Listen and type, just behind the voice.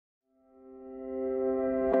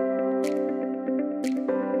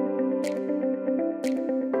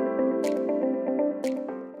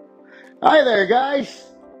Hi there,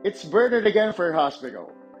 guys! It's Bernard again for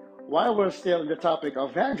Hospeco. While we're still on the topic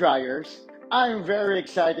of hand dryers, I'm very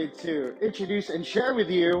excited to introduce and share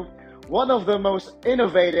with you one of the most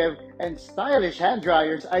innovative and stylish hand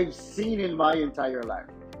dryers I've seen in my entire life.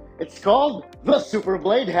 It's called the Super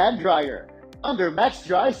Blade Hand Dryer under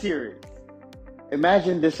MaxDry series.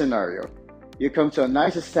 Imagine this scenario. You come to a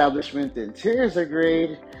nice establishment, the interiors are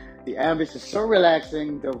great, the ambience is so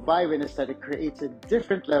relaxing, the vibe and aesthetic creates a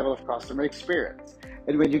different level of customer experience.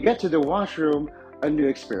 And when you get to the washroom, a new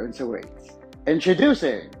experience awaits.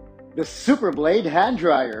 Introducing the Super Blade Hand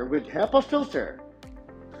Dryer with HEPA filter.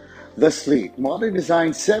 The sleek, modern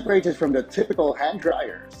design separated from the typical hand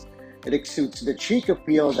dryers. It exudes the chic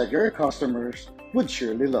appeal that your customers would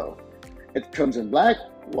surely love. It comes in black,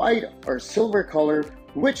 white, or silver color,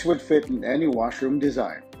 which would fit in any washroom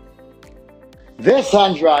design. This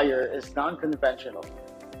hand dryer is non-conventional,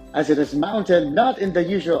 as it is mounted not in the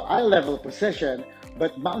usual eye level position,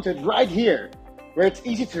 but mounted right here, where it's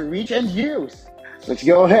easy to reach and use. Let's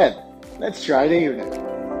go ahead. Let's try the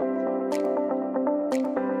unit.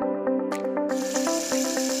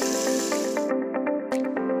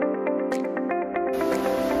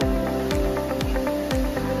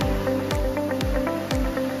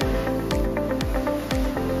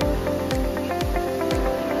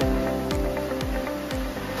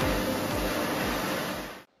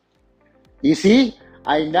 You see,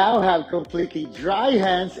 I now have completely dry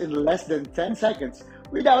hands in less than 10 seconds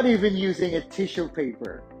without even using a tissue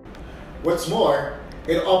paper. What's more,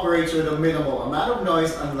 it operates with a minimal amount of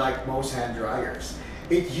noise unlike most hand dryers.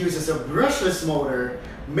 It uses a brushless motor,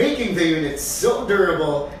 making the unit so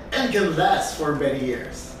durable and can last for many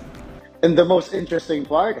years. And the most interesting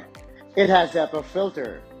part, it has HEPA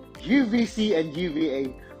filter, UVC and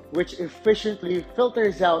UVA, which efficiently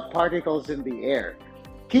filters out particles in the air,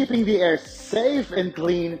 keeping the air safe and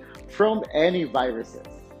clean from any viruses.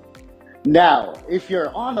 Now, if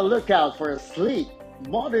you're on the lookout for a sleek,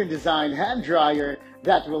 modern design hand dryer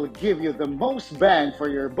that will give you the most bang for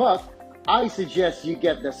your buck, I suggest you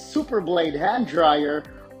get the Super Blade Hand Dryer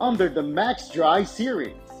under the MaxDry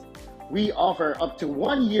series. We offer up to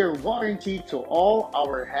 1-year warranty to all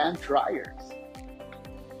our hand dryers.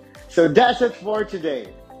 So that's it for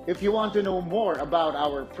today. If you want to know more about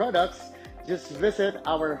our products, just visit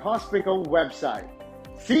our Hospeco website.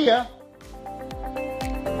 See ya!